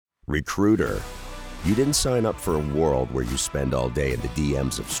Recruiter. You didn't sign up for a world where you spend all day in the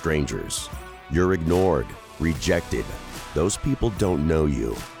DMs of strangers. You're ignored, rejected. Those people don't know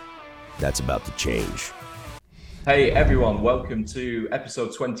you. That's about to change. Hey everyone, welcome to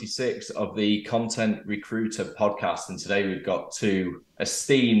episode 26 of the Content Recruiter podcast. And today we've got two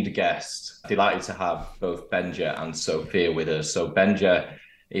esteemed guests. Delighted to have both Benja and Sophia with us. So Benja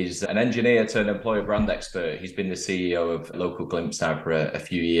is an engineer turned employer brand expert. He's been the CEO of Local Glimpse now for a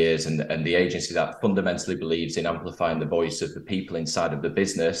few years, and the agency that fundamentally believes in amplifying the voice of the people inside of the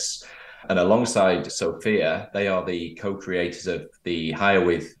business. And alongside Sophia, they are the co-creators of the Hire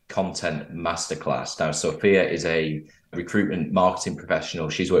With Content Masterclass. Now, Sophia is a recruitment marketing professional.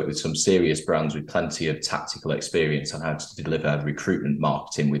 She's worked with some serious brands with plenty of tactical experience on how to deliver recruitment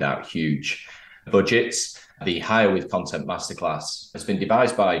marketing without huge budgets. The Hire With Content Masterclass has been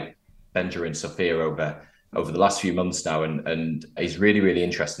devised by Benja and Sophia over the last few months now, and is really, really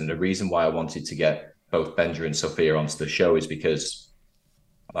interesting. The reason why I wanted to get both Benja and Sophia onto the show is because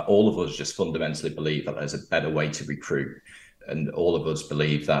all of us just fundamentally believe that there's a better way to recruit. And all of us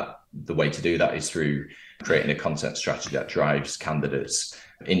believe that the way to do that is through creating a content strategy that drives candidates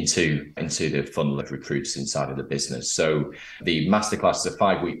into the funnel of recruits inside of the business. So the masterclass is a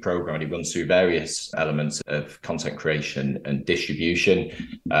 5-week program, and it runs through various elements of content creation and distribution,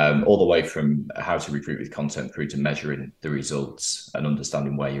 all the way from how to recruit with content through to measuring the results and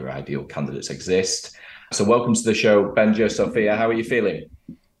understanding where your ideal candidates exist. So welcome to the show, Benja, Sophia. How are you feeling?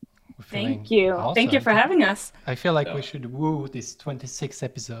 Thank you. Awesome. Thank you for having us. I feel like we should woo this 26th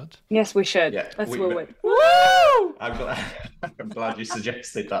episode. Yes, we should. Yeah, let's woo it. Woo! I'm glad you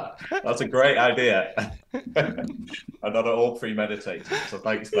suggested that. That's a great idea. I'm not at all premeditated, so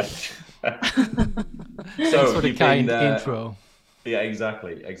thanks, Ben. So for the kind intro. Yeah,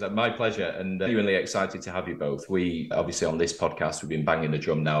 exactly. My pleasure, and genuinely excited to have you both. We obviously on this podcast, we've been banging the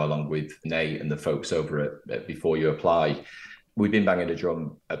drum now, along with Nate and the folks over at Before You Apply. We've been banging the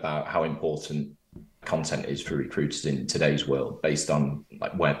drum about how important content is for recruiters in today's world, based on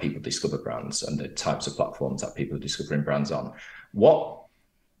like where people discover brands and the types of platforms that people are discovering brands on. What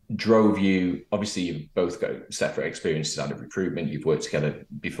drove you? Obviously, you've both got separate experiences out of recruitment. You've worked together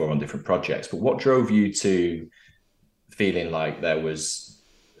before on different projects, but what drove you to feeling like there was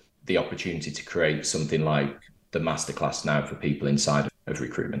the opportunity to create something like the masterclass now for people inside of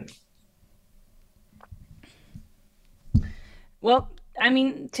recruitment? Well, I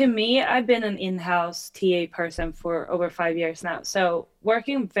mean, to me, I've been an in-house TA person for over 5 years now. So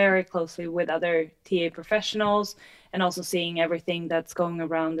working very closely with other TA professionals and also seeing everything that's going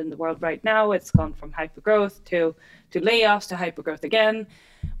around in the world right now. It's gone from hypergrowth to layoffs to hypergrowth again.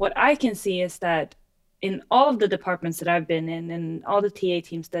 What I can see is that in all of the departments that I've been in and all the TA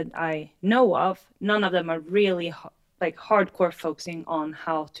teams that I know of, none of them are really like hardcore focusing on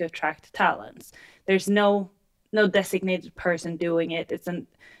how to attract talents. There's no designated person doing it. It's a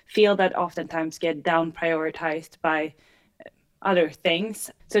field that oftentimes get down prioritized by other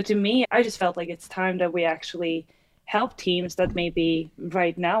things. So to me, I just felt like it's time that we actually help teams that maybe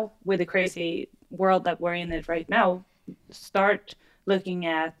right now, with the crazy world that we're in it right now, start looking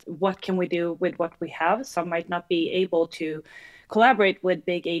at what can we do with what we have. Some might not be able to collaborate with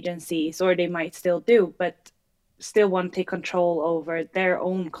big agencies, or they might still do, but still want to take control over their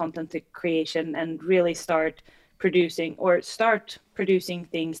own content creation and really start producing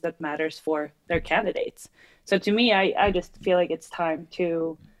things that matters for their candidates. So to me, I just feel like it's time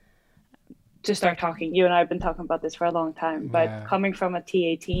to start talking. You and I have been talking about this for a long time, but coming from a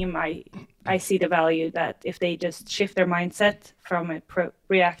TA team, I see the value that if they just shift their mindset from a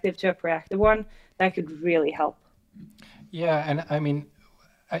reactive to a proactive one, that could really help. Yeah, and I mean,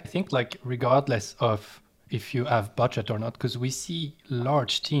 I think like regardless of if you have budget or not, because we see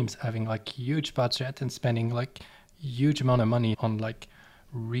large teams having like huge budget and spending like huge amount of money on like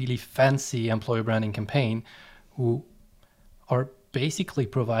really fancy employer branding campaign, who are basically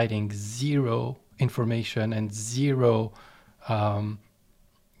providing zero information and zero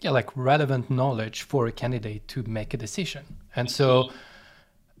like relevant knowledge for a candidate to make a decision. And so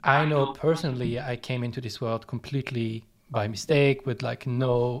I know personally I came into this world completely by mistake with like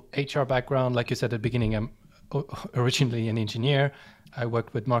no HR background. Like you said at the beginning, I'm originally an engineer. I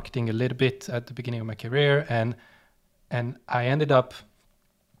worked with marketing a little bit at the beginning of my career, and I ended up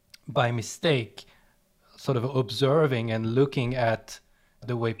by mistake sort of observing and looking at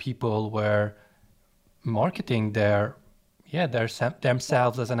the way people were marketing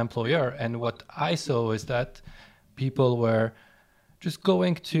themselves as an employer. And what I saw is that people were just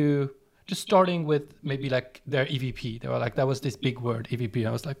just starting with maybe like their EVP. They were like, that was this big word, EVP.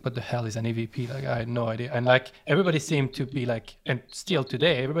 I was like, what the hell is an EVP? Like, I had no idea. And like, everybody seemed to be like, and still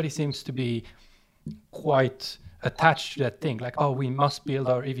today, everybody seems to be quite attached to that thing. Like, oh, we must build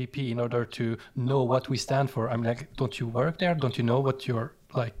our EVP in order to know what we stand for. I'm like, don't you work there? Don't you know what you're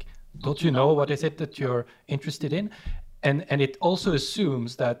like? Don't you know what is it that you're interested in? And it also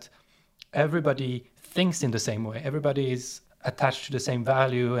assumes that everybody thinks in the same way. Everybody is attached to the same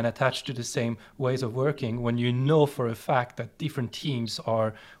value and attached to the same ways of working, when you know for a fact that different teams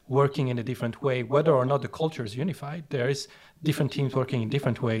are working in a different way, whether or not the culture is unified. There is different teams working in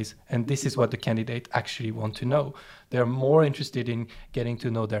different ways, and this is what the candidate actually want to know. They're more interested in getting to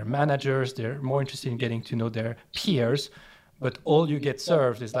know their managers, they're more interested in getting to know their peers, but all you get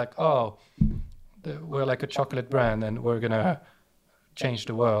served is like, oh, we're like a chocolate brand and we're gonna change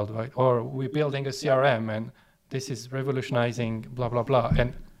the world, right? Or we're building a CRM and this is revolutionizing blah blah blah.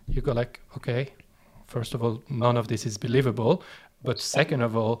 And you go like, okay, first of all, none of this is believable, but second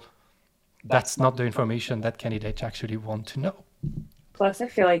of all, that's not the information that candidates actually want to know. Plus, I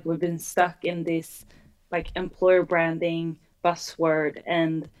feel like we've been stuck in this like employer branding buzzword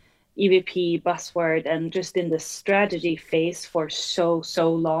and EVP buzzword and just in the strategy phase for so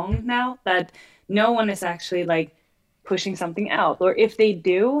long now that no one is actually like pushing something out. Or if they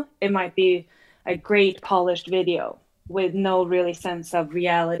do, it might be a great polished video with no really sense of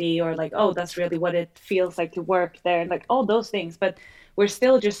reality, or like, oh, that's really what it feels like to work there, and like all those things. But we're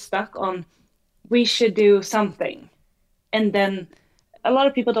still just stuck on, we should do something. And then a lot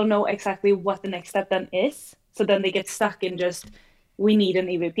of people don't know exactly what the next step then is. So then they get stuck in just, we need an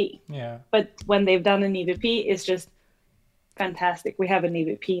EVP. Yeah. But when they've done an EVP, it's just fantastic. We have an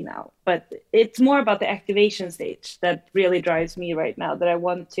EVP now. But it's more about the activation stage that really drives me right now, that I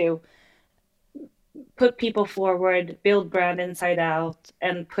want to put people forward, build brand inside out,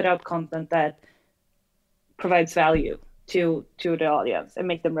 and put out content that provides value to the audience and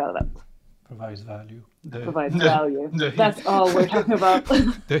make them relevant. Provides value. Provides value. That's all we're talking about.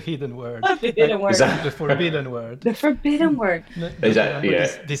 The hidden word. The hidden word. The forbidden word. The forbidden word.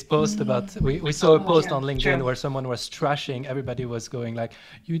 This post about, we saw a post on LinkedIn true. where someone was trashing, everybody was going like,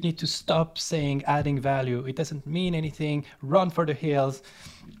 you need to stop saying adding value. It doesn't mean anything. Run for the hills.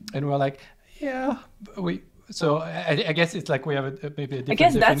 And we're like, yeah, so I guess it's like we have maybe a different I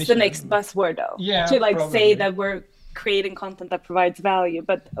guess that's definition. the next buzzword though. Yeah, to like probably. say that we're creating content that provides value.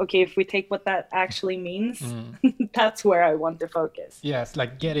 But okay, if we take what that actually means, that's where I want to focus. Yes,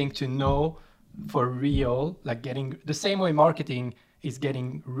 like getting to know for real, like getting the same way marketing is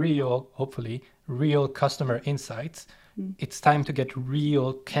getting real, hopefully, real customer insights. It's time to get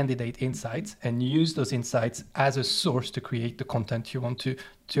real candidate insights and use those insights as a source to create the content you want to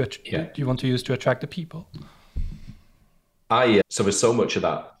you want to use to attract the people. So there's so much of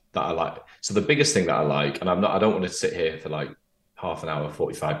that I like. So the biggest thing that I like, and I don't want to sit here for like half an hour,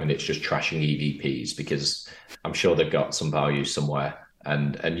 45 minutes just trashing EVPs, because I'm sure they've got some value somewhere.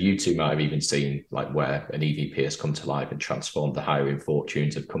 And you two might have even seen like where an EVP has come to life and transformed the hiring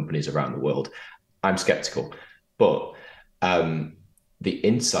fortunes of companies around the world. I'm skeptical, but the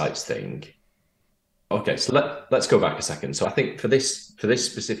insights thing. Okay, so let's go back a second. So I think for this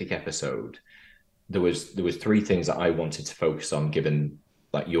specific episode, there was three things that I wanted to focus on, given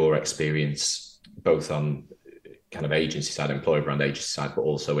like your experience both on kind of agency side, employer brand agency side, but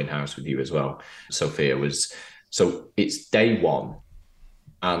also in-house with you as well, Sophia. So it's day one,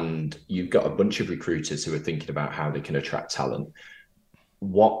 and you've got a bunch of recruiters who are thinking about how they can attract talent.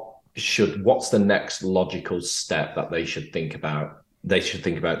 What's the next logical step that they should think about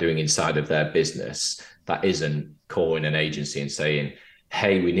doing inside of their business that isn't calling an agency and saying,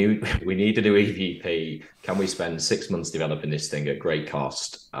 hey, we need to do EVP. Can we spend 6 months developing this thing at great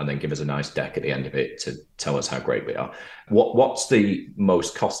cost and then give us a nice deck at the end of it to tell us how great we are? What's the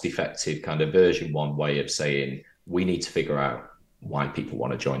most cost-effective kind of version one way of saying we need to figure out why people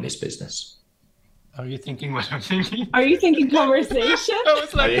want to join this business? Are you thinking what I'm thinking? Are you thinking conversation? I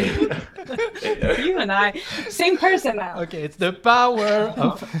was like, You and I, same person now. okay, it's the power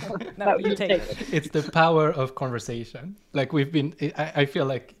of No, you take it. it's the power of conversation. Like I feel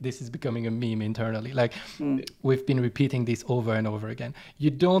like this is becoming a meme internally. Like we've been repeating this over and over again.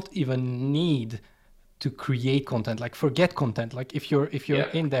 You don't even need to create content. Like forget content. Like if you're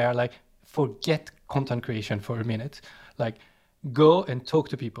in there, like forget content creation for a minute. Like go and talk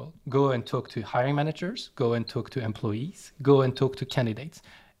to people. Go and talk to hiring managers. Go and talk to employees. Go and talk to candidates.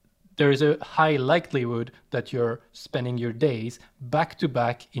 There is a high likelihood that you're spending your days back to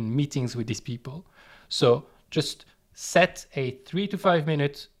back in meetings with these people. So just set a 3 to 5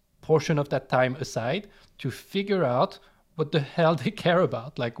 minute portion of that time aside to figure out what the hell they care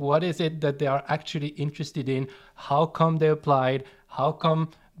about. Like, what is it that they are actually interested in? How come they applied? How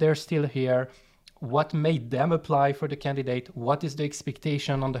come they're still here? What made them apply for the candidate? What is the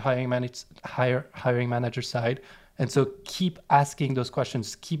expectation on the hiring manager side? And so keep asking those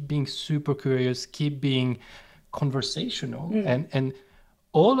questions, keep being super curious, keep being conversational. And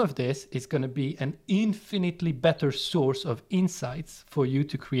all of this is going to be an infinitely better source of insights for you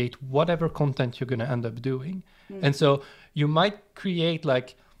to create whatever content you're going to end up doing. And so you might create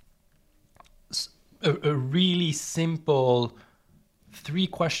like a really simple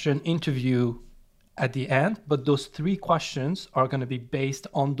 3-question interview at the end, but those 3 questions are going to be based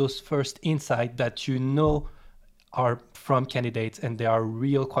on those first insights that you know are from candidates, and they are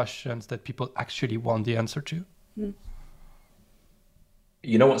real questions that people actually want the answer to.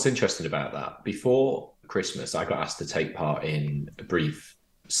 You know what's interesting about that? Before Christmas, I got asked to take part in a brief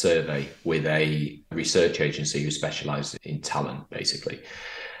survey with a research agency who specialized in talent, basically.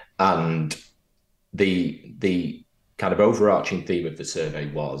 And the kind of overarching theme of the survey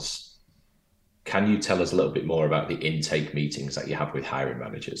was, can you tell us a little bit more about the intake meetings that you have with hiring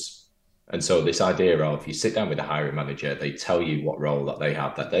managers? And so this idea of you sit down with a hiring manager, they tell you what role that they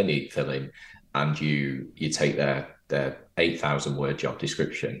have that they need filling, and you take their 8,000 word job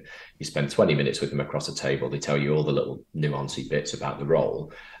description, you spend 20 minutes with them across a table, they tell you all the little nuancy bits about the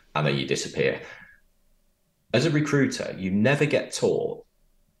role, and then you disappear. As a recruiter, you never get taught,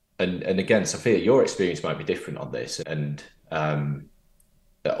 and again, Sophia, your experience might be different on this, and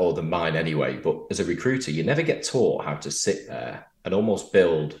or than mine anyway, but as a recruiter, you never get taught how to sit there and almost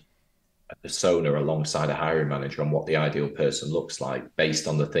build a persona alongside a hiring manager on what the ideal person looks like based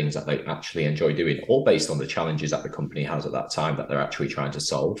on the things that they actually enjoy doing, or based on the challenges that the company has at that time that they're actually trying to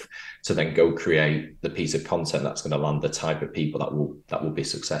solve, to then go create the piece of content that's going to land the type of people that will be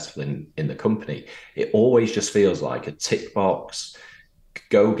successful in the company. It always just feels like a tick box,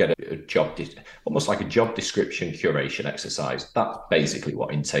 go get a job, almost like a job description curation exercise. That's basically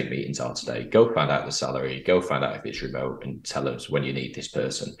what intake meetings are today. Go find out the salary, go find out if it's remote, and tell us when you need this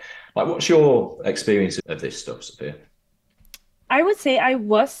person. Like, what's your experience of this stuff, Sophia? I would say I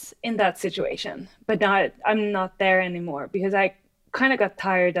was in that situation, but now I'm not there anymore, because I kind of got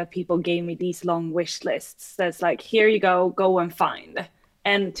tired that people gave me these long wish lists that's like, here you go and find.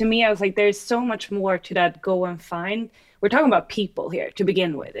 And to me, I was like, there's so much more to that go and find. We're talking about people here to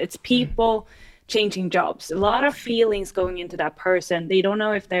begin with. It's people changing jobs. A lot of feelings going into that person. They don't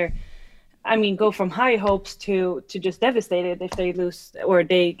know if they're, go from high hopes to just devastated if they lose or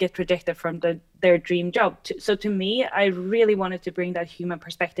they get rejected from their dream job. So to me, I really wanted to bring that human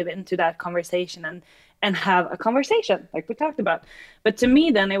perspective into that conversation and have a conversation like we talked about. But to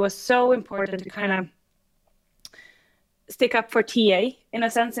me, then it was so important to kind of stick up for TA in a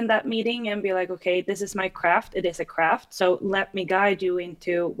sense in that meeting and be like, okay, this is my craft. It is a craft. So let me guide you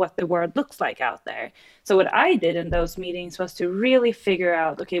into what the world looks like out there. So what I did in those meetings was to really figure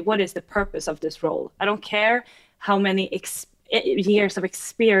out, okay, what is the purpose of this role? I don't care how many years of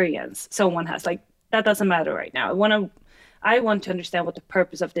experience someone has. Like, that doesn't matter right now. I want to understand what the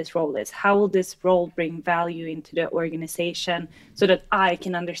purpose of this role is. How will this role bring value into the organization so that I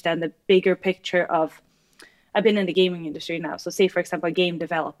can understand the bigger picture of, I've been in the gaming industry now. So say, for example, a game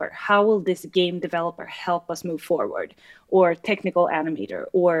developer. How will this game developer help us move forward? Or technical animator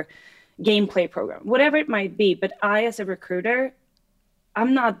or gameplay program, whatever it might be. But I, as a recruiter,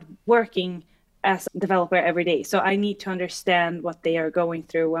 I'm not working as a developer every day. So I need to understand what they are going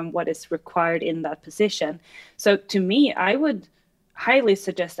through and what is required in that position. So to me, I would highly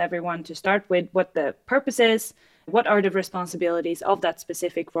suggest everyone to start with what the purpose is. What are the responsibilities of that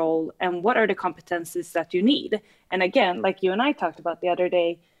specific role, and what are the competencies that you need? And again, like you and I talked about the other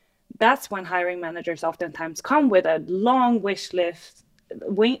day, that's when hiring managers oftentimes come with a long wish list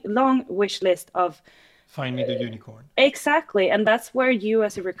of find me the unicorn. Exactly. And that's where you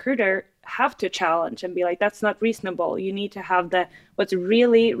as a recruiter have to challenge and be like, that's not reasonable. You need to have what's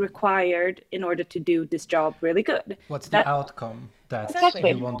really required in order to do this job really good. What's the outcome that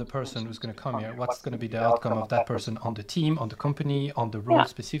Exactly. you want the person who's going to come here? What's going to be the outcome of that person on the team, on the company, on the role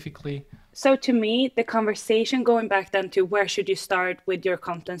specifically? So to me, the conversation going back then to where should you start with your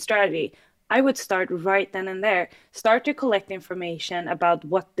content strategy? I would start right then and there. Start to collect information about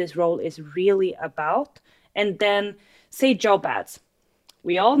what this role is really about. And then say job ads.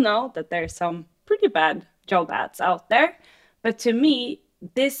 We all know that there's some pretty bad job ads out there. But to me,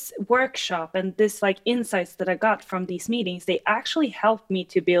 this workshop and this insights that I got from these meetings, they actually helped me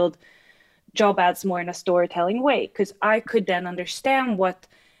to build job ads more in a storytelling way, because I could then understand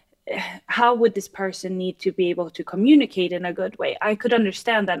how would this person need to be able to communicate in a good way. I could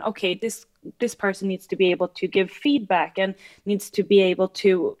understand that, okay, this this person needs to be able to give feedback and needs to be able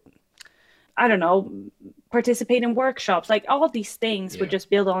to, I don't know, participate in workshops. Like all these things would just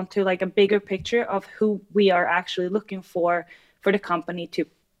build onto like a bigger picture of who we are actually looking for the company to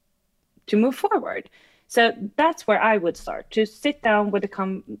move forward. So that's where I would start, to sit down with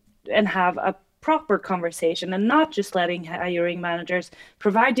and have a proper conversation, and not just letting hiring managers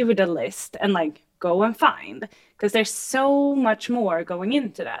provide you with a list and like go and find, because there's so much more going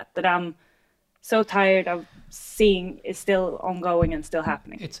into that I'm so tired of seeing is still ongoing and still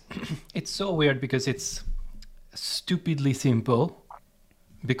happening. It's so weird because it's stupidly simple,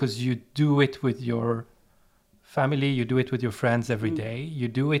 because you do it with your family, you do it with your friends every day. You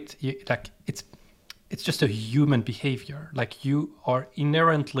do it like it's just a human behavior. Like you are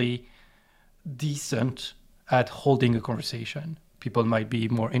inherently decent at holding a conversation. People might be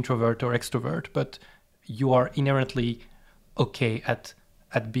more introvert or extrovert, but you are inherently okay at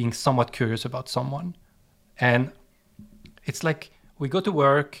being somewhat curious about someone. And it's like we go to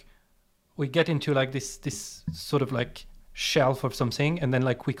work, we get into like this sort of like shelf of something, and then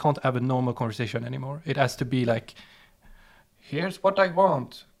like we can't have a normal conversation anymore. It has to be like, here's what I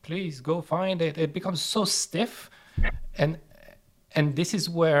want, please go find it. It becomes so stiff. And this is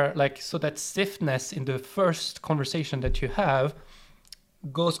where like, so that stiffness in the first conversation that you have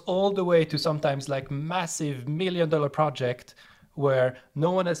goes all the way to sometimes like massive $1 million project where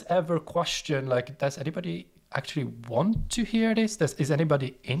no one has ever questioned, like, does anybody actually want to hear this? Is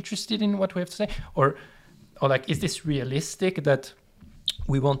anybody interested in what we have to say? Or like, is this realistic that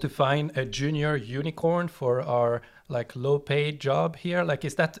we want to find a junior unicorn for our like low paid job here? Like,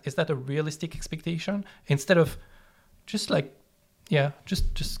 is that a realistic expectation? Instead of just like,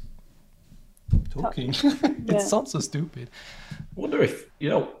 just talking. It sounds so stupid. I wonder if,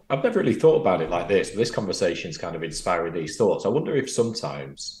 I've never really thought about it like this, but this conversation's kind of inspiring these thoughts. I wonder if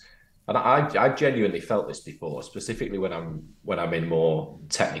sometimes, and I genuinely felt this before, specifically when I'm in more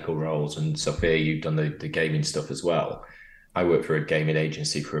technical roles, and Sophia, you've done the gaming stuff as well. I worked for a gaming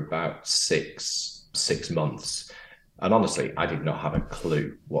agency for about six months. And honestly, I did not have a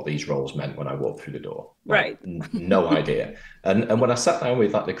clue what these roles meant when I walked through the door. Right. No idea. And when I sat down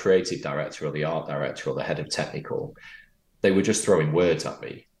with like the creative director or the art director or the head of technical, they were just throwing words at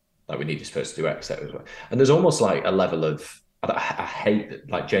me. Like, we need this person to do X. And there's almost like a level of, I hate,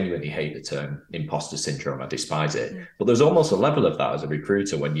 like genuinely hate the term imposter syndrome. I despise it. But there's almost a level of that as a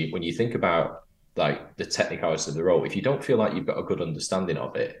recruiter when you think about like the technicalities of the role. If you don't feel like you've got a good understanding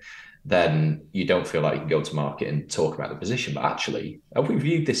of it, then you don't feel like you can go to market and talk about the position. But actually, have we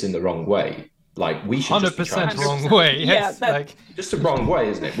viewed this in the wrong way? Like, we should 100% wrong way. Yes, yeah, like just the wrong way,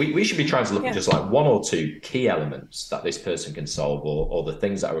 isn't it? We should be trying to look at just like one or two key elements that this person can solve, or the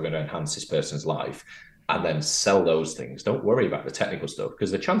things that are going to enhance this person's life, and then sell those things. Don't worry about the technical stuff,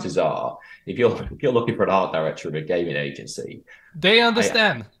 because the chances are, if you're looking for an art director of a gaming agency, they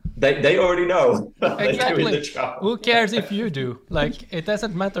understand. They already know. Exactly. They're doing the job. Who cares if you do? Like, it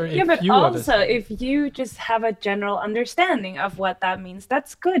doesn't matter if but you also understand. if you just have a general understanding of what that means,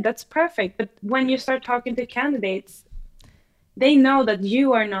 that's good, that's perfect. But when you start talking to candidates, they know that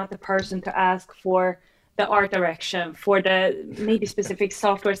you are not the person to ask for the art direction, for the maybe specific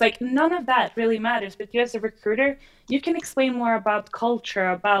softwares. Like, none of that really matters. But you as a recruiter, you can explain more about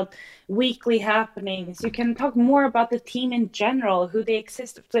culture, about weekly happenings. You can talk more about the team in general, who they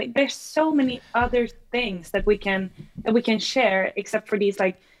exist. Like, there's so many other things that we can share, except for these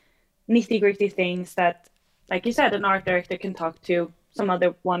like nitty-gritty things that, like you said, an art director can talk to some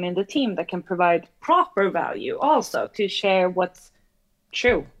other one in the team that can provide proper value also to share what's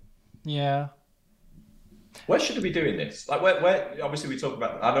true. Yeah. Where should we be doing this? Like, where obviously we talk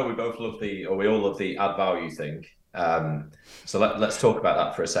about, I know we both love we all love the add value thing. So let's talk about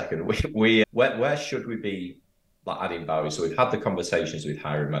that for a second. Where should we be like adding value? So we've had the conversations with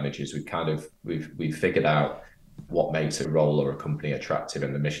hiring managers. We've figured out what makes a role or a company attractive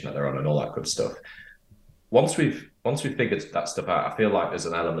and the mission that they're on and all that good stuff. Once we've figured that stuff out, I feel like there's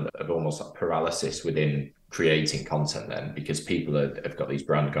an element of almost like paralysis within creating content then, because people have got these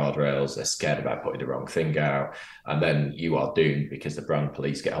brand guardrails, they're scared about putting the wrong thing out, and then you are doomed because the brand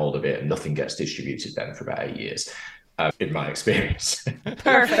police get hold of it and nothing gets distributed then for about 8 years, in my experience.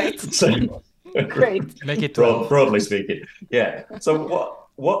 Perfect. So, Great. Make it broadly speaking. Yeah. So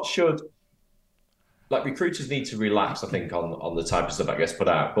what should, like, recruiters need to relax, I think, on the type of stuff I guess put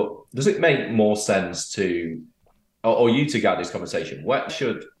out, but does it make more sense to, or you to guide this conversation, what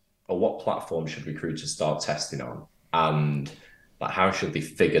platform should recruiters start testing on? And like, how should they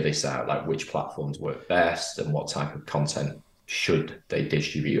figure this out? Like, which platforms work best and what type of content should they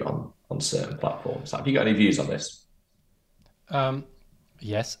distribute on certain platforms? Have you got any views on this?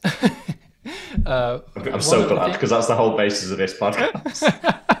 Yes. I'm so glad, because that's the whole basis of this podcast.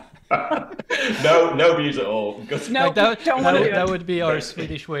 No views at all. No, that would be our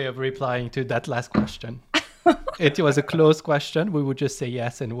Swedish way of replying to that last question. It was a closed question. We would just say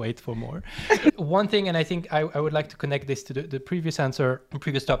yes and wait for more. One thing, and I think I would like to connect this to the previous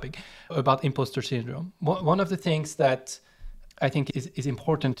topic about imposter syndrome. One of the things that I think is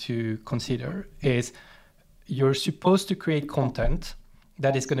important to consider is you're supposed to create content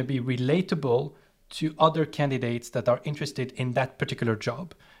that is going to be relatable to other candidates that are interested in that particular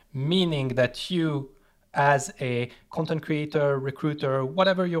job. Meaning that you, as a content creator, recruiter,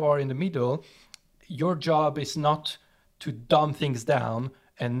 whatever you are in the middle, your job is not to dumb things down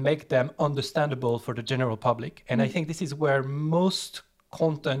and make them understandable for the general public. And I think this is where most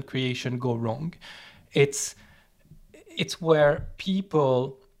content creation go wrong. It's where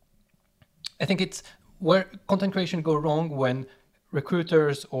where content creation go wrong when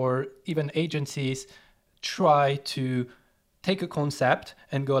recruiters or even agencies try to take a concept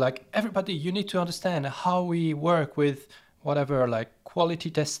and go like, everybody, you need to understand how we work with whatever, like quality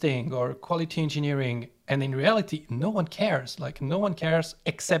testing or quality engineering. And in reality, no one cares. Like, no one cares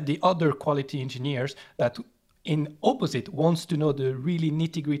except the other quality engineers that in opposite wants to know the really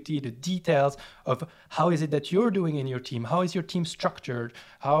nitty-gritty, the details of how is it that you're doing in your team? How is your team structured?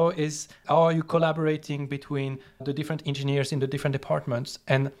 How are you collaborating between the different engineers in the different departments?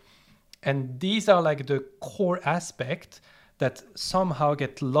 And these are like the core aspect that somehow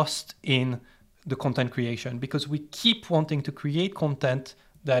get lost in the content creation, because we keep wanting to create content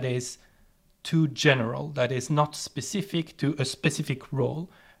that is too general, that is not specific to a specific role.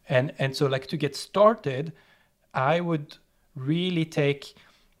 And so like to get started, I would really take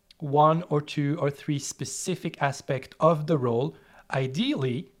 1 or 2 or 3 specific aspects of the role,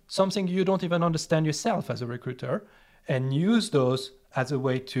 ideally something you don't even understand yourself as a recruiter, and use those as a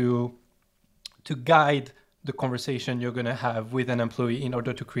way to guide the conversation you're going to have with an employee in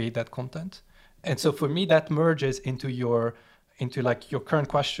order to create that content. And so for me, that merges into like your current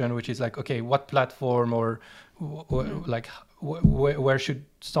question, which is like, okay, what platform or like where should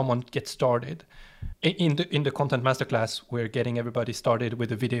someone get started? In the content masterclass, we're getting everybody started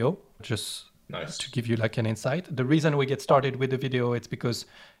with a video, just nice to give you like an insight. The reason we get started with the video, it's because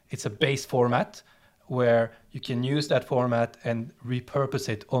it's a base format where you can use that format and repurpose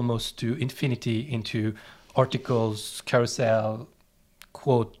it almost to infinity into articles, carousel,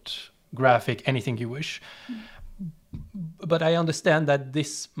 quote, graphic, anything you wish. But I understand that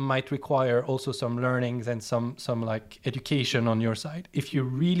this might require also some learnings and some like education on your side. If you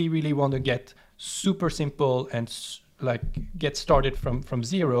really, really want to get super simple and like get started from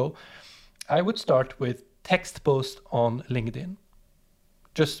zero, I would start with text post on LinkedIn.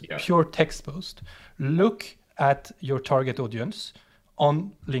 Just pure text post. Look at your target audience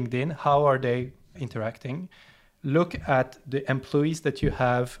on LinkedIn. How are they interacting? Look at the employees that you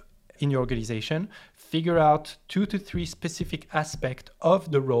have in your organization. Figure out 2 to 3 specific aspects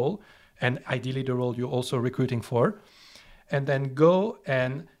of the role, and ideally the role you're also recruiting for. And then go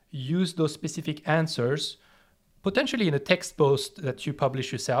and use those specific answers, potentially in a text post that you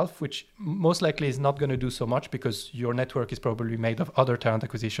publish yourself, which most likely is not going to do so much because your network is probably made of other talent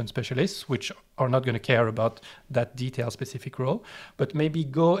acquisition specialists, which are not going to care about that detailed specific role. But maybe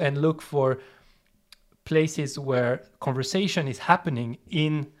go and look for places where conversation is happening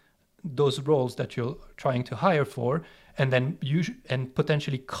in those roles that you're trying to hire for, and then and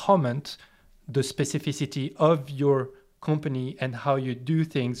potentially comment the specificity of your company and how you do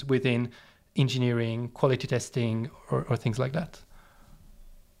things within engineering, quality testing, or things like that.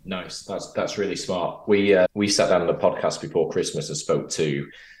 Nice. That's really smart. We sat down on the podcast before Christmas and spoke to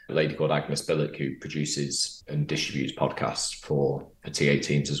a lady called Agnes Billick, who produces and distributes podcasts for TA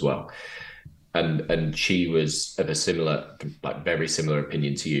teams as well. And she was of a similar, like very similar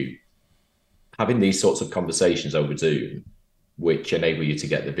opinion to you. Having these sorts of conversations over Zoom, which enable you to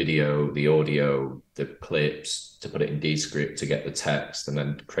get the video, the audio, the clips, to put it in Descript, to get the text, and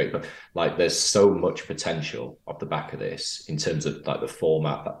then create, like, there's so much potential off the back of this in terms of like the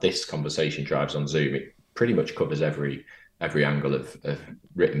format that this conversation drives on Zoom. It pretty much covers every angle of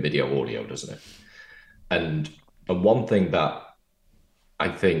written video, audio, doesn't it? And one thing that I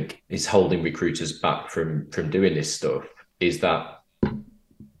think is holding recruiters back from doing this stuff is that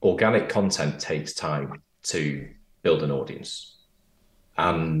organic content takes time to build an audience.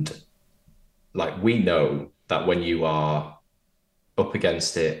 And like, we know that when you are up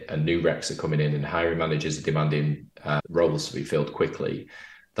against it and new recs are coming in and hiring managers are demanding roles to be filled quickly,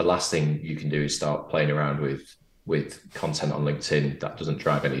 the last thing you can do is start playing around with content on LinkedIn that doesn't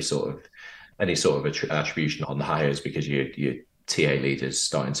drive any sort of attribution on the hires, because your TA leaders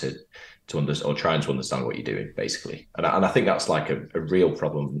starting to or trying to understand what you're doing, basically. And I think that's like a real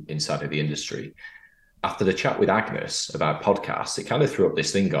problem inside of the industry. After the chat with Agnes about podcasts, it kind of threw up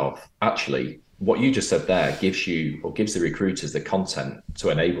this thing of, actually, what you just said there gives the recruiters the content to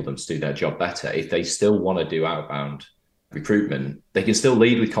enable them to do their job better. If they still want to do outbound recruitment, they can still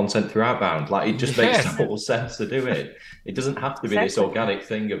lead with content through outbound. Like, it just makes total sense to do it. It doesn't have to be this organic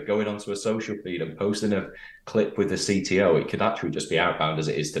thing of going onto a social feed and posting a clip with the CTO. It could actually just be outbound as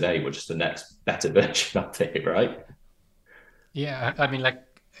it is today, but just the next better version of it, right? Yeah, I mean, like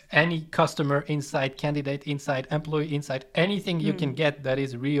any customer insight, candidate insight, employee insight, anything you can get that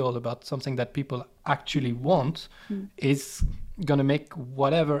is real about something that people actually want is going to make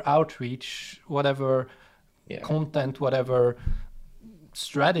whatever outreach, whatever content, whatever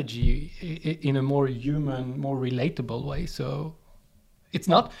strategy in a more human, more relatable way. So it's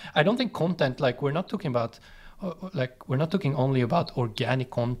not, I don't think content, like we're not talking about, we're not talking only about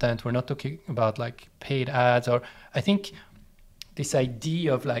organic content. We're not talking about like paid ads, or I think this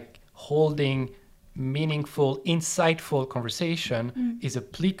idea of like holding meaningful, insightful conversation is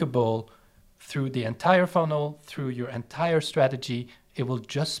applicable through the entire funnel, through your entire strategy. It will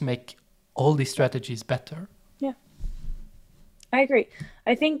just make all these strategies better. Yeah, I agree.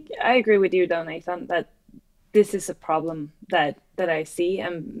 I think I agree with you, though, Nathan, that this is a problem that I see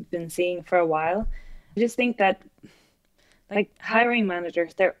and been seeing for a while. I just think that like hiring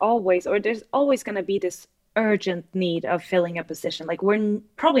managers, there's always going to be this urgent need of filling a position. Like we're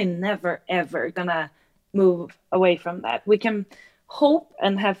probably never, ever going to move away from that. We can hope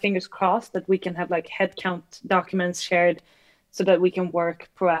and have fingers crossed that we can have like headcount documents shared so that we can work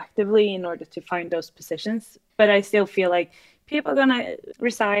proactively in order to find those positions. But I still feel like people are going to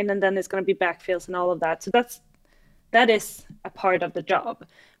resign and then it's going to be backfills and all of that. So that is a part of the job.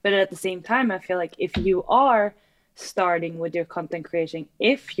 But at the same time, I feel like if you are starting with your content creation,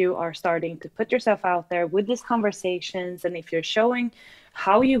 if you are starting to put yourself out there with these conversations, and if you're showing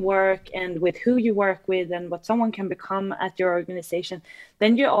how you work and with who you work with and what someone can become at your organization,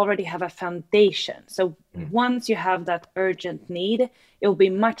 then you already have a foundation. So once you have that urgent need, it will be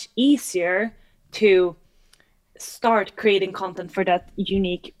much easier to start creating content for that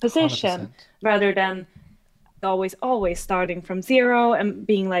unique position 100%. Rather than always starting from zero and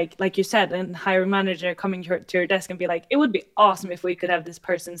being like you said, and hiring manager coming to your desk and be like, it would be awesome if we could have this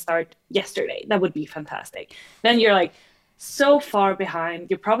person start yesterday. That would be fantastic. Then you're like so far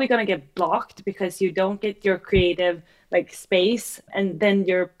behind. You're probably going to get blocked because you don't get your creative like space. And then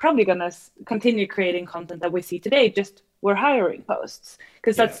you're probably going to continue creating content that we see today. Just we're hiring posts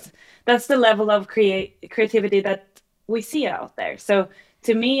because that's the level of creativity that we see out there. So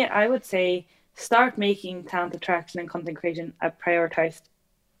to me, I would say, start making talent attraction and content creation a prioritized,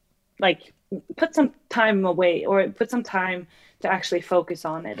 like put some time away or put some time to actually focus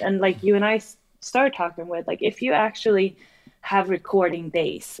on it. And like you and I started talking with, like if you actually have recording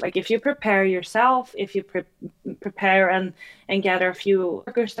days, like if you prepare yourself, if you prepare and gather a few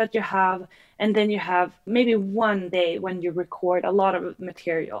workers that you have, and then you have maybe one day when you record a lot of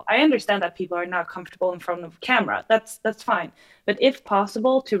material. I understand that people are not comfortable in front of camera. That's fine. But if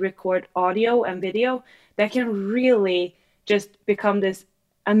possible, to record audio and video, that can really just become this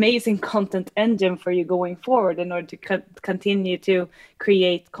amazing content engine for you going forward in order to continue to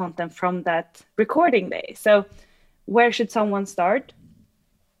create content from that recording day. So where should someone start?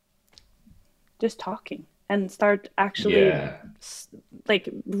 Just talking and start actually like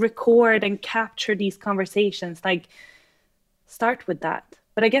record and capture these conversations. Like start with that.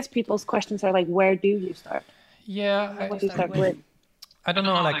 But I guess people's questions are like, where do you start? Yeah. What do you start with? I don't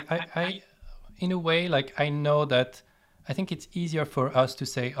know. Like I in a way, like I know that I think it's easier for us to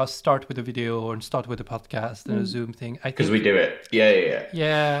say, I'll start with a video or start with a podcast and a Zoom thing. Because we do it. Yeah.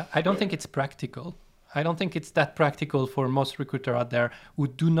 Yeah. I don't think it's practical. I don't think it's that practical for most recruiters out there who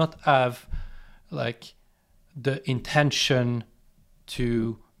do not have like the intention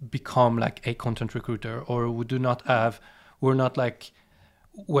to become like a content recruiter, or who do not have, we're not like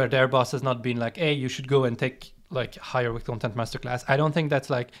where their boss has not been like, hey, you should go and take like Hire with Content Masterclass. I don't think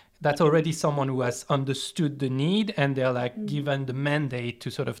that's already someone who has understood the need and they're like given the mandate to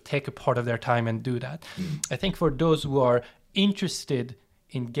sort of take a part of their time and do that. I think for those who are interested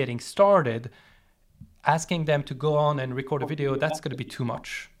in getting started, asking them to go on and record a video, that's going to be too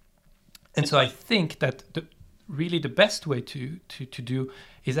much. And so I think that really the best way to do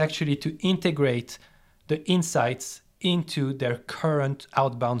is actually to integrate the insights into their current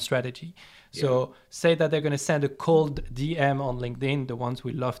outbound strategy. So say that they're going to send a cold DM on LinkedIn, the ones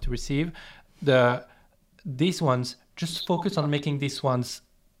we love to receive. These ones, just focus on making these ones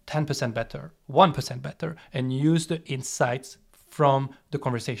 10% better, 1% better, and use the insights from the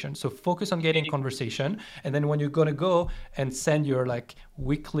conversation. So focus on getting conversation. And then when you're going to go and send your like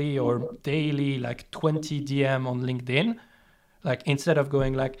weekly or daily like 20 DM on LinkedIn, like instead of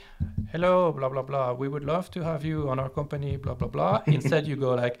going like, hello, blah, blah, blah, we would love to have you on our company, blah, blah, blah. Instead you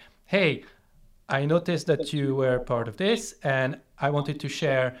go like, hey, I noticed that you were part of this and I wanted to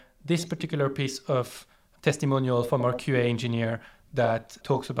share this particular piece of testimonial from our QA engineer that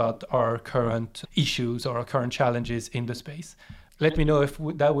talks about our current issues or our current challenges in the space. Let me know if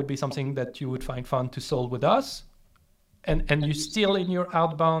that would be something that you would find fun to solve with us. And you're still in your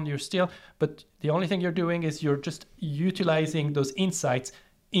outbound, but the only thing you're doing is you're just utilizing those insights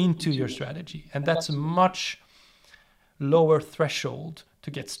into your strategy. And that's a much lower threshold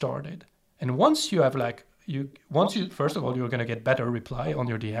to get started. And once you have first of all, you're going to get better reply on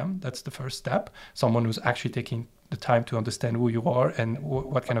your DM. That's the first step. Someone who's actually taking the time to understand who you are and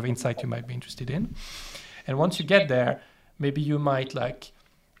what kind of insight you might be interested in. And once you get there, maybe you might like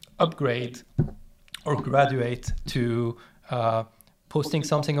upgrade or graduate to posting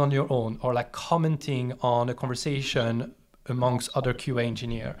something on your own, or like commenting on a conversation amongst other QA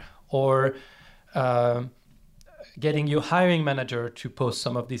engineer, or getting your hiring manager to post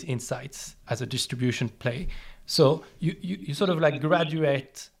some of these insights as a distribution play. So you sort of like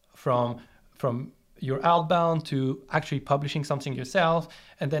graduate from your outbound to actually publishing something yourself.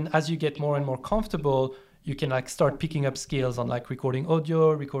 And then as you get more and more comfortable, you can like start picking up skills on like recording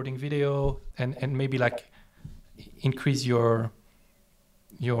audio, recording video, and maybe like increase your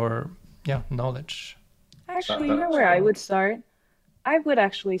knowledge. Actually, you know where I would start? I would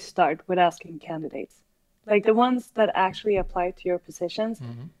actually start with asking candidates, like the ones that actually apply to your positions.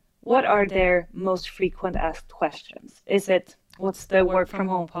 Mm-hmm. What are their most frequent asked questions? Is it, what's the work from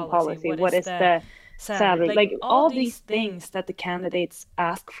home policy? What is the salary? Like all these things that the candidates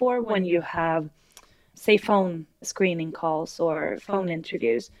ask for when you have, say, phone screening calls or phone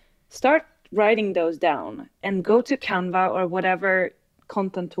interviews. Start writing those down and go to Canva or whatever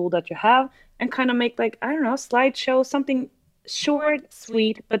content tool that you have and kind of make like, I don't know, slideshow, something short,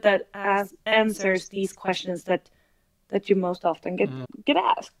 sweet, but that answers these questions that you most often get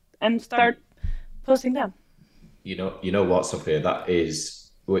asked, and start posting them. You know what, Sophia? That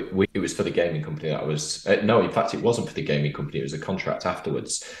is, it was for the gaming company that I was. No, in fact, it wasn't for the gaming company. It was a contract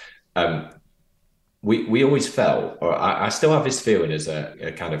afterwards. We always felt, or I still have this feeling as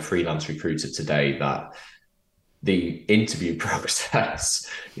a kind of freelance recruiter today, that the interview process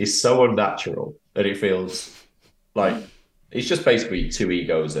is so unnatural that it feels like it's just basically two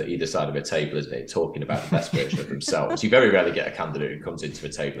egos at either side of a table, isn't it? Talking about the best version of themselves. You very rarely get a candidate who comes into a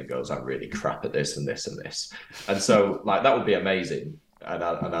table and goes, I'm really crap at this and this and this. And so like that would be amazing. And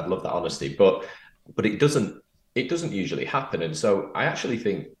I'd love that honesty, but it doesn't usually happen. And so I actually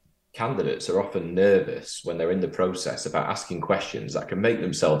think candidates are often nervous when they're in the process about asking questions that can make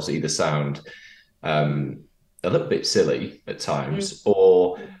themselves either sound a little bit silly at times,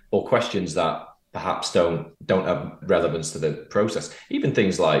 or questions that perhaps don't have relevance to the process. Even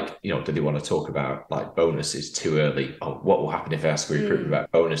things like, do they want to talk about like bonuses too early? Oh, what will happen if I ask a recruiter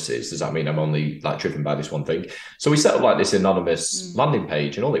about bonuses? Does that mean I'm only like driven by this one thing? So we set up like this anonymous landing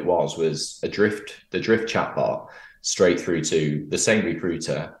page, and all it was the Drift chatbot straight through to the same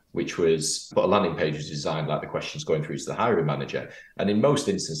recruiter, but a landing page was designed like the questions going through to the hiring manager. And in most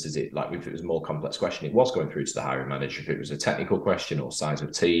instances, if it was a more complex question, it was going through to the hiring manager. If it was a technical question or size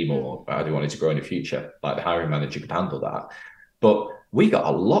of team or how they wanted to grow in the future, like the hiring manager could handle that. But we got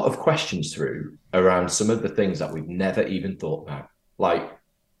a lot of questions through around some of the things that we've never even thought about, like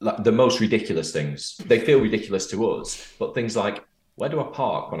the most ridiculous things. They feel ridiculous to us, but things like, where do I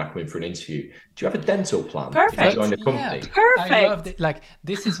park when I come in for an interview? Do you have a dental plan? Perfect. If you join the company? Yeah. Perfect. I love it. Like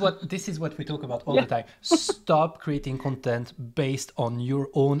this is what we talk about all the time. Stop creating content based on your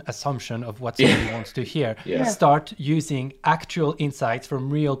own assumption of what somebody wants to hear. Yeah. Start using actual insights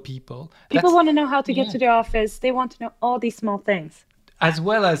from real people. People want to know how to get to the office. They want to know all these small things. As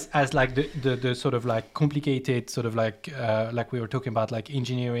well as like the sort of like complicated sort of like we were talking about, like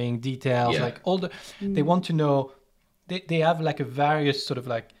engineering details, like all the they want to know. They have like a various sort of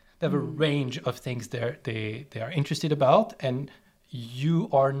like, they have a range of things they are interested about, and you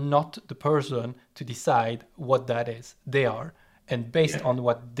are not the person to decide what that is. They are. And based on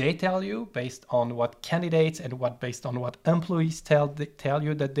what they tell you, based on what candidates and based on what employees tell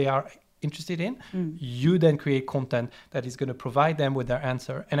you that they are interested in, you then create content that is going to provide them with their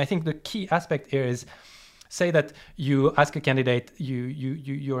answer. And I think the key aspect here is, say that you ask a candidate,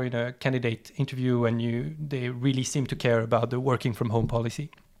 you're in a candidate interview and they really seem to care about the working from home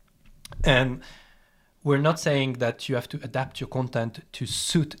policy. And we're not saying that you have to adapt your content to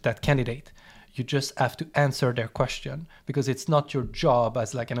suit that candidate. You just have to answer their question, because it's not your job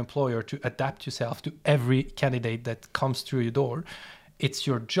as like an employer to adapt yourself to every candidate that comes through your door. It's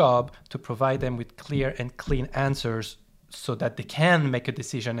your job to provide them with clear and clean answers so that they can make a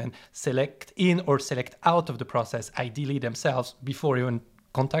decision and select in or select out of the process, ideally themselves, before even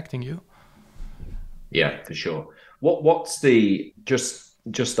contacting you. Yeah, for sure. What's the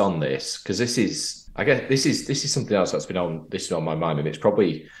just on this, because this is, I guess this is something else that's been on my mind, and it's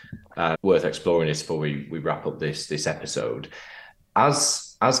probably worth exploring this before we wrap up this episode.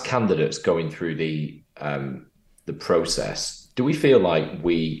 As candidates going through the process, do we feel like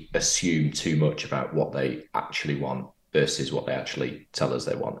we assume too much about what they actually want versus what they actually tell us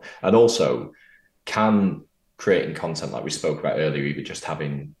they want? And also, can creating content like we spoke about earlier, even just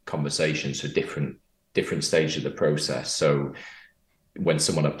having conversations for different stages of the process? So when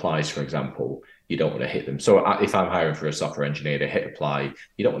someone applies, for example, you don't want to hit them. So if I'm hiring for a software engineer, they hit apply,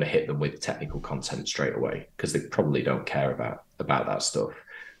 you don't want to hit them with technical content straight away, because they probably don't care about that stuff.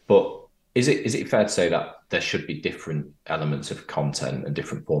 But is it fair to say that there should be different elements of content and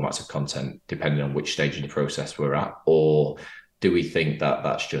different formats of content depending on which stage of the process we're at? Or do we think that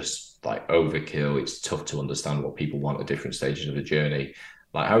that's just like overkill? It's tough to understand what people want at different stages of the journey.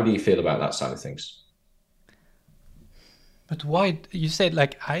 Like, how do you feel about that side of things? But why? You said,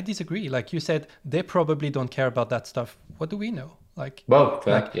 like, I disagree. Like you said, they probably don't care about that stuff. What do we know? Like, well,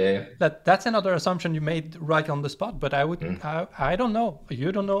 fair. Like, yeah. That's another assumption you made right on the spot. But I would, I don't know.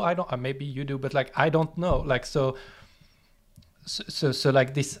 You don't know. I don't. Maybe you do. But like, I don't know. Like, so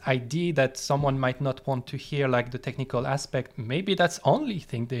like this idea that someone might not want to hear like the technical aspect. Maybe that's only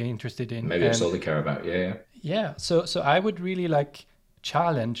thing they're interested in. Maybe that's all they care about. Yeah. Yeah. So I would really like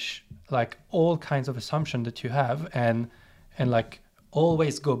challenge like all kinds of assumption that you have, and like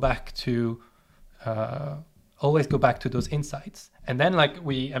always go back to those insights. And then like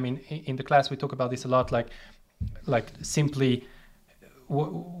in the class we talk about this a lot, like simply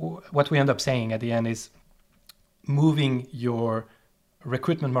what we end up saying at the end is moving your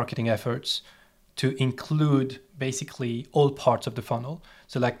recruitment marketing efforts to include basically all parts of the funnel.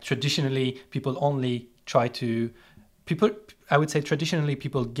 So like traditionally people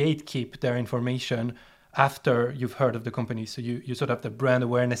gatekeep their information after you've heard of the company. So you sort of have the brand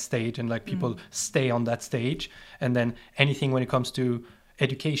awareness stage, and like people stay on that stage. And then anything when it comes to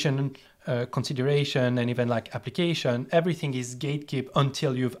education, consideration, and even like application, everything is gatekeep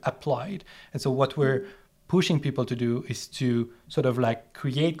until you've applied. And so what we're pushing people to do is to sort of like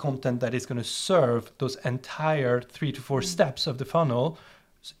create content that is going to serve those entire 3 to 4 steps of the funnel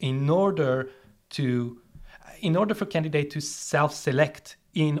in order for candidate to self-select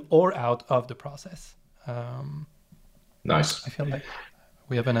in or out of the process. Nice. I feel like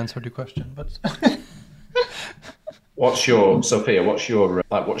we haven't answered your question, but Sophia, what's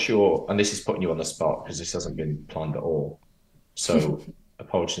your, and this is putting you on the spot because this hasn't been planned at all, so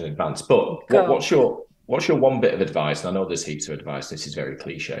apologies in advance, but what's your one bit of advice? And I know there's heaps of advice, this is very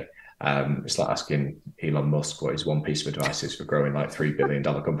cliche. It's like asking Elon Musk what his one piece of advice is for growing like $3 billion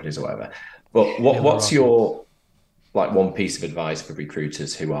companies or whatever. But what's your like one piece of advice for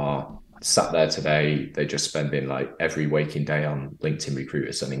recruiters who are sat there today? They're just spending like every waking day on LinkedIn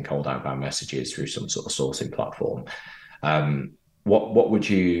Recruiter, sending cold outbound messages through some sort of sourcing platform. What would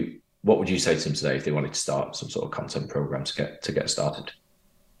you say to them today if they wanted to start some sort of content program to get started?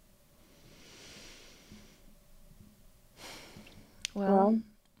 Well,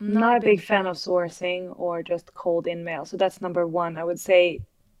 I'm not a big fan of sourcing or just cold email. So that's number one. I would say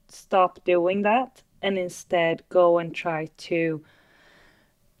stop doing that and instead go and try to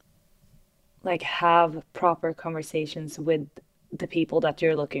like have proper conversations with the people that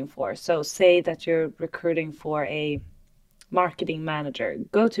you're looking for. So say that you're recruiting for a marketing manager,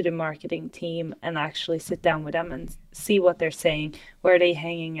 go to the marketing team and actually sit down with them and see what they're saying, where are they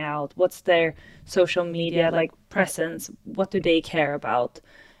hanging out, what's their social media like presence, what do they care about,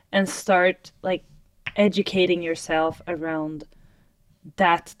 and start like educating yourself around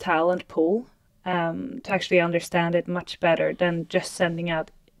that talent pool to actually understand it much better than just sending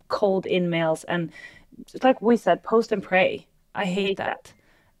out cold emails. And like we said, post and pray. I hate that.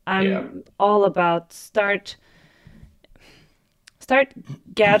 I'm all about start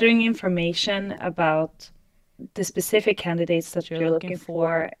gathering information about the specific candidates that you're looking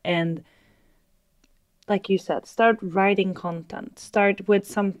for, and like you said, start writing content. Start with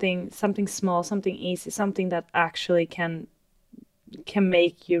something small, something easy, something that actually can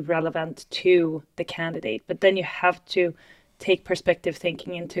make you relevant to the candidate. But then you have to take perspective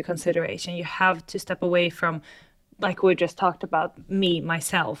thinking into consideration. You have to step away from, like we just talked about,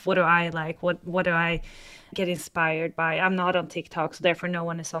 myself. What do I like? What do I get inspired by? I'm not on TikTok, so therefore no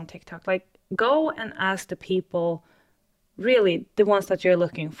one is on TikTok. Like, go and ask the people, really the ones that you're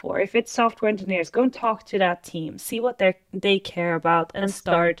looking for. If it's software engineers, go and talk to that team, see what they care about, and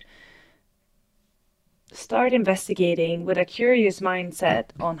start investigating with a curious mindset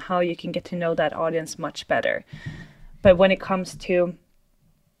on how you can get to know that audience much better. But when it comes to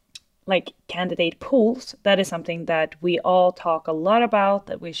like candidate pools, that is something that we all talk a lot about,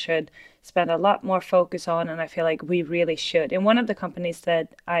 that we should spend a lot more focus on, and I feel like we really should. In one of the companies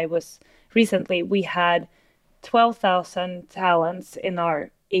that I was recently, we had 12,000 talents in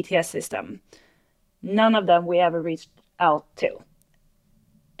our ATS system. None of them we ever reached out to.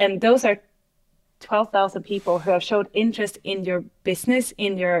 And those are 12,000 people who have showed interest in your business,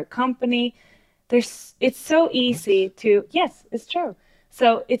 in your company. It's so easy to, yes, it's true.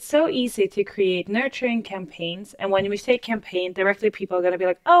 So it's so easy to create nurturing campaigns. And when we say campaign, directly people are going to be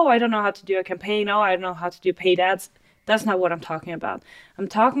like, oh, I don't know how to do a campaign. Oh, I don't know how to do paid ads. That's not what I'm talking about. I'm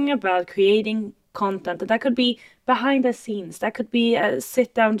talking about creating content. That could be behind the scenes. That could be a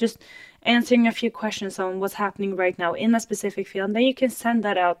sit down, just answering a few questions on what's happening right now in a specific field. And then you can send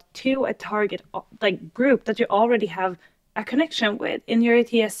that out to a target like group that you already have a connection with in your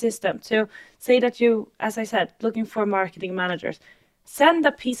ATS system. So say that you, as I said, looking for marketing managers, send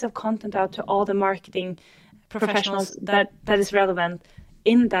a piece of content out to all the marketing professionals that is relevant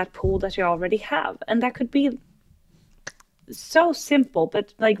in that pool that you already have. And that could be so simple,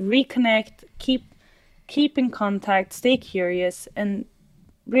 but like reconnect, keep in contact, stay curious, and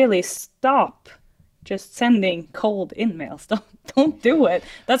really stop just sending cold emails. Don't do it.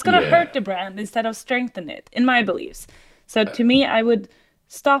 That's gonna hurt the brand instead of strengthen it, in my beliefs. So to me, I would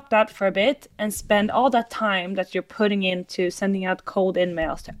stop that for a bit and spend all that time that you're putting into sending out cold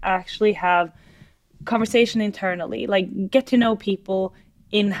emails to actually have conversation internally, like get to know people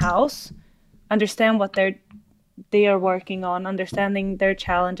in-house, understand what they are working on, understanding their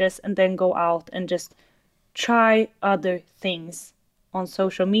challenges, and then go out and just try other things on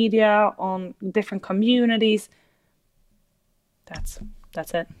social media, on different communities. That's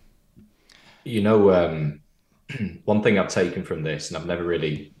it. You know, one thing I've taken from this, and I've never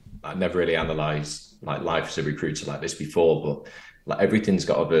really analysed like life as a recruiter like this before, but like everything's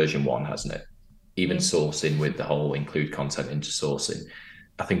got a version 1, hasn't it? Even sourcing with the whole include content into sourcing.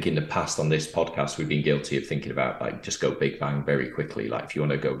 I think in the past on this podcast, we've been guilty of thinking about like just go big bang very quickly. Like if you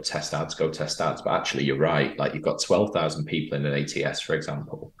want to go test ads, go test ads. But actually, you're right. Like you've got 12,000 people in an ATS, for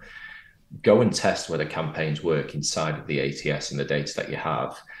example. Go and test whether campaigns work inside of the ATS and the data that you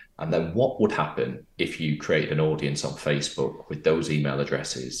have. And then what would happen if you create an audience on Facebook with those email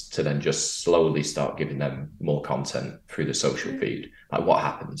addresses to then just slowly start giving them more content through the social feed? Like what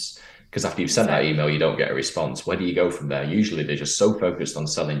happens? Because after you've sent that email, you don't get a response. Where do you go from there? Usually they're just so focused on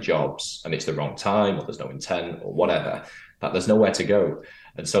selling jobs and it's the wrong time or there's no intent or whatever, that there's nowhere to go.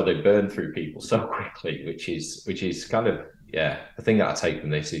 And so they burn through people so quickly, which is kind of, the thing that I take from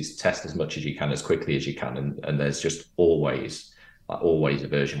this is test as much as you can, as quickly as you can. And there's just always a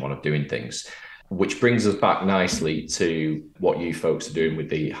version 1 of doing things, which brings us back nicely to what you folks are doing with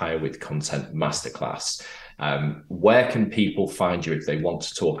the Hire with Content Masterclass. Where can people find you if they want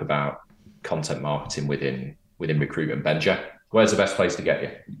to talk about content marketing within recruitment? Benja, where's the best place to get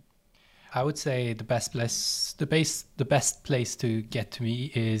you? I would say the best place to get to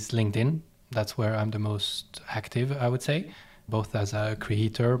me is LinkedIn. That's where I'm the most active, I would say, both as a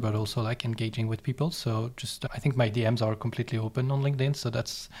creator, but also like engaging with people. So I think my DMs are completely open on LinkedIn. So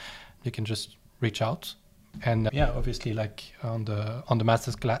you can just reach out. And obviously like on the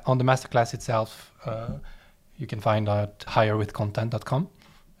masterclass itself, you can find out hirewithcontent.com.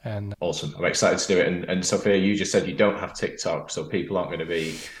 And awesome. I'm excited to do it. And Sophia, you just said you don't have TikTok, so people aren't going to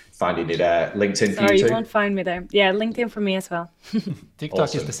be finding it LinkedIn for you too? You won't find me there. Yeah, LinkedIn for me as well.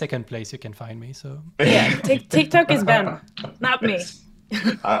 TikTok is the second place you can find me. So yeah, TikTok is Ben, not me.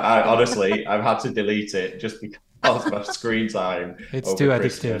 I honestly, I've had to delete it just because my screen time. It's too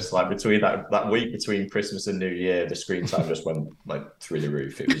Christmas, addictive. Like between that week between Christmas and New Year, the screen time just went like through the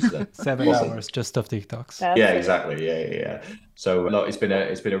roof. It was 7 hours just of TikToks. Exactly. Yeah. So look, it's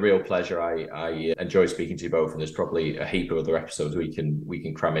been a real pleasure. I enjoy speaking to you both, and there's probably a heap of other episodes we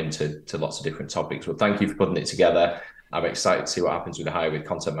can cram into lots of different topics. Well, thank you for putting it together. I'm excited to see what happens with the Hire with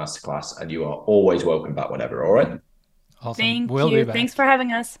Content Masterclass, and you are always welcome back whenever. All right. Awesome. Thank we'll you. Be back. Thanks for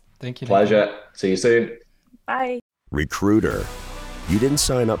having us. Thank you. Pleasure. See you soon. Bye. Recruiter. You didn't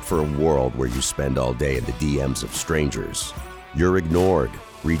sign up for a world where you spend all day in the DMs of strangers. You're ignored,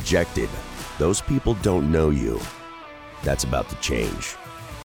 rejected. Those people don't know you. That's about to change.